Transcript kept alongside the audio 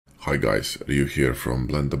Hi guys, Ryuu here from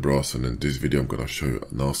Blender Bros, and in this video I'm gonna show you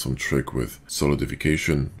an awesome trick with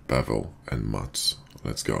solidification, bevel and mats.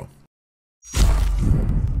 Let's go.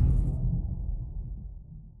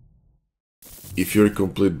 If you're a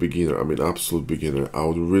complete beginner, absolute beginner, I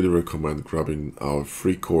would really recommend grabbing our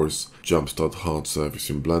free course, Jumpstart Hard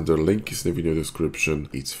Surface in Blender. Link is in the video description.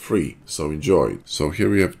 It's free, so enjoy. So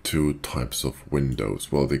here we have two types of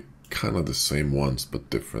windows. Well, they're kind of the same ones,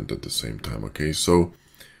 but different at the same time, okay? So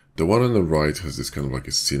the one on the right has this kind of like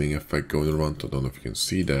a ceiling effect going around. I don't know if you can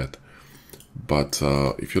see that. But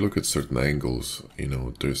if you look at certain angles,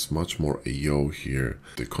 there's much more AO here.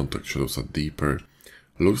 The contact shadows are deeper.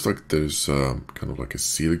 Looks like there's kind of like a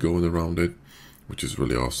seal going around it, which is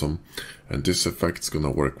really awesome. And this effect is going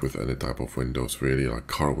to work with any type of windows, really, like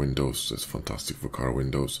car windows. It's fantastic for car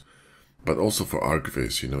windows. But also for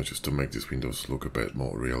archviz, just to make these windows look a bit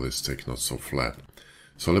more realistic, not so flat.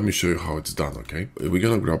 So let me show you how it's done, okay? We're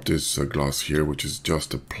gonna grab this glass here, which is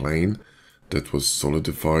just a plane that was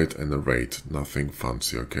solidified and arrayed, nothing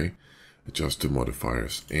fancy, okay? Just two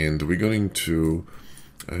modifiers. And we're going to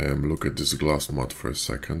look at this glass mod for a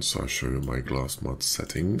second. So I'll show you my glass mod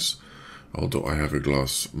settings. Although I have a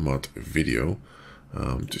glass mod video,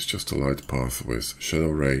 it's just a light path with shadow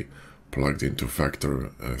ray plugged into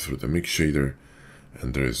factor through the mix shader,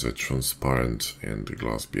 and there is a transparent and the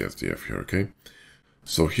glass BSDF here, okay?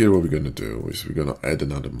 So here what we're going to do is we're going to add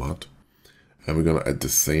another mat, and we're going to add the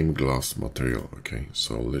same glass material, okay?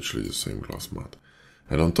 So literally the same glass mat.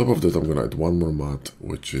 And on top of that, I'm going to add one more mat,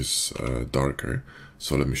 which is darker.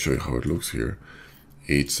 So let me show you how it looks here.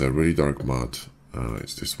 It's a really dark mat.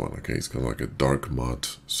 It's this one, okay? It's kind of like a dark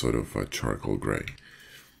matte, sort of a charcoal gray.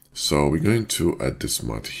 So we're going to add this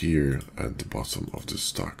mat here at the bottom of the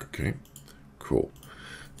stack, okay? Cool.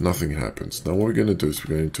 Nothing happens. Now what we're going to do is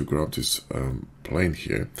we're going to grab this plane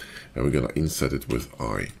here, and we're going to inset it with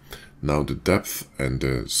I. Now the depth and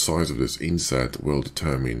the size of this inset will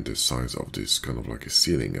determine the size of this kind of like a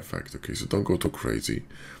ceiling effect, okay? So don't go too crazy.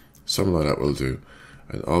 Something like that will do.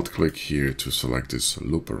 And alt click here to select this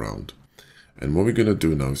loop around. And what we're going to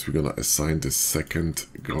do now is we're going to assign the second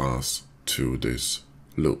glass to this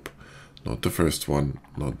loop. Not the first one,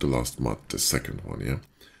 not the last mat, the second one, yeah?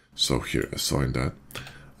 So here, assign that.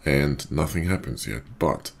 And nothing happens yet,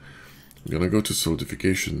 but I'm gonna go to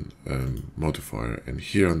solidification modifier, and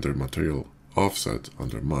here under material offset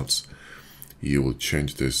under mats, you will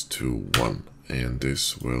change this to 1, and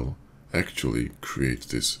this will actually create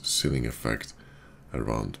this ceiling effect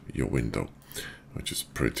around your window, which is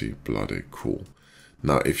pretty bloody cool.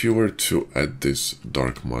 Now if you were to add this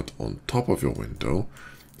dark matte on top of your window,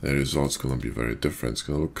 the result's gonna be very different. It's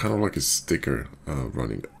gonna look kind of like a sticker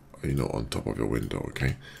running on top of your window,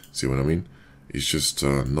 okay? See what I mean? It's just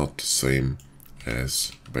not the same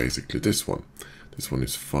as basically this one. This one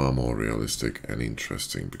is far more realistic and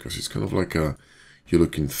interesting because it's kind of like you're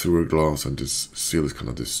looking through a glass, and this seal is kind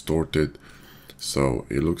of distorted. So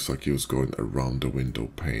it looks like it was going around the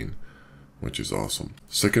window pane, which is awesome.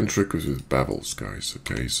 Second trick is with bevels, guys,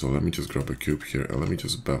 okay? So let me just grab a cube here and let me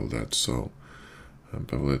just bevel that. So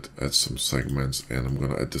bevel it, add some segments, and I'm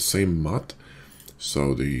gonna add the same matte.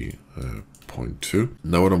 So the 0.2.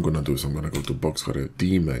 Now what I'm going to do is I'm going to go to box cutter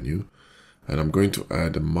D menu, and I'm going to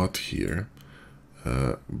add a matte here,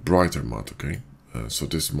 brighter matte, okay? So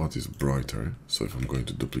this matte is brighter. So if I'm going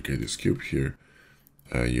to duplicate this cube here,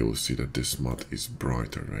 you will see that this matte is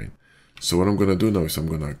brighter, right? So what I'm going to do now is I'm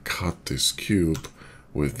going to cut this cube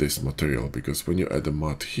with this material, because when you add a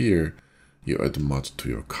matte here, you add the matte to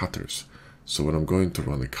your cutters. So when I'm going to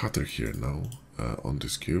run a cutter here now on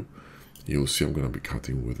this cube, you'll see I'm going to be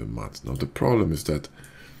cutting with a matte. Now the problem is that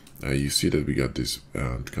you see that we got this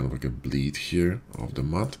kind of like a bleed here of the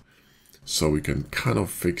matte. So we can kind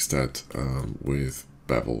of fix that with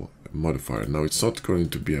bevel modifier. Now it's not going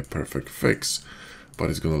to be a perfect fix,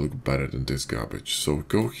 but it's going to look better than this garbage. So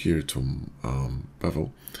go here to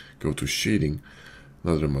bevel, go to shading,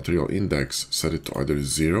 another material index, set it to either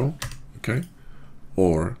 0, okay,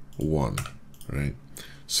 or 1, right?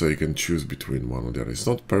 So you can choose between one or the other. It's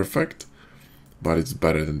not perfect, but it's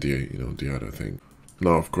better than the other thing.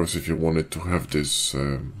 Now, of course, if you wanted to have this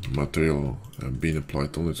material being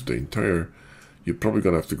applied only to the interior, you're probably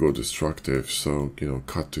gonna have to go destructive. So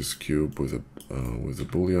cut this cube with a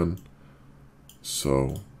boolean.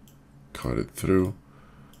 So cut it through,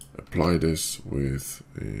 apply this with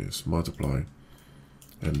a smart apply,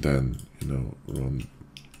 and then run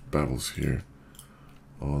bevels here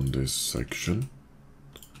on this section.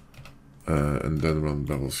 And then run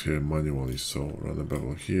bevels here manually. So run a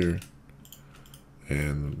bevel here,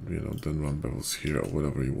 and then run bevels here, or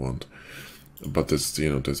whatever you want. but that's,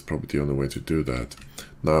 you know, that's probably the only way to do that.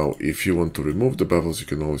 Now, if you want to remove the bevels, you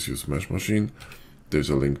can always use Mesh Machine. There's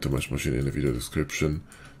a link to Mesh Machine in the video description.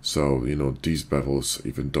 So, you know, these bevels,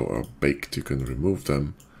 even though are baked, you can remove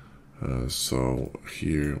them. So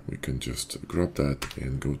here we can just grab that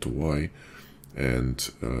and go to Y and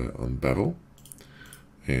unbevel.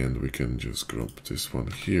 And we can just grab this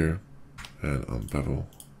one here and unbevel.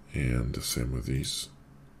 And the same with these.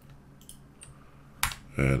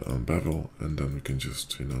 And unbevel. And then we can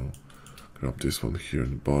just, you know, grab this one here in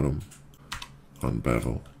the bottom,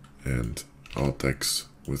 unbevel, and Alt X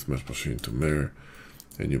with Mesh Machine to mirror,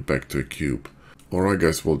 and you're back to a cube. Alright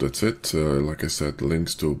guys, well that's it. Like I said,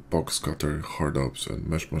 links to box cutter, hard ups, and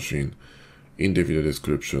Mesh Machine in the video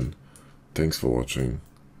description. Thanks for watching.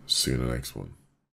 See you in the next one.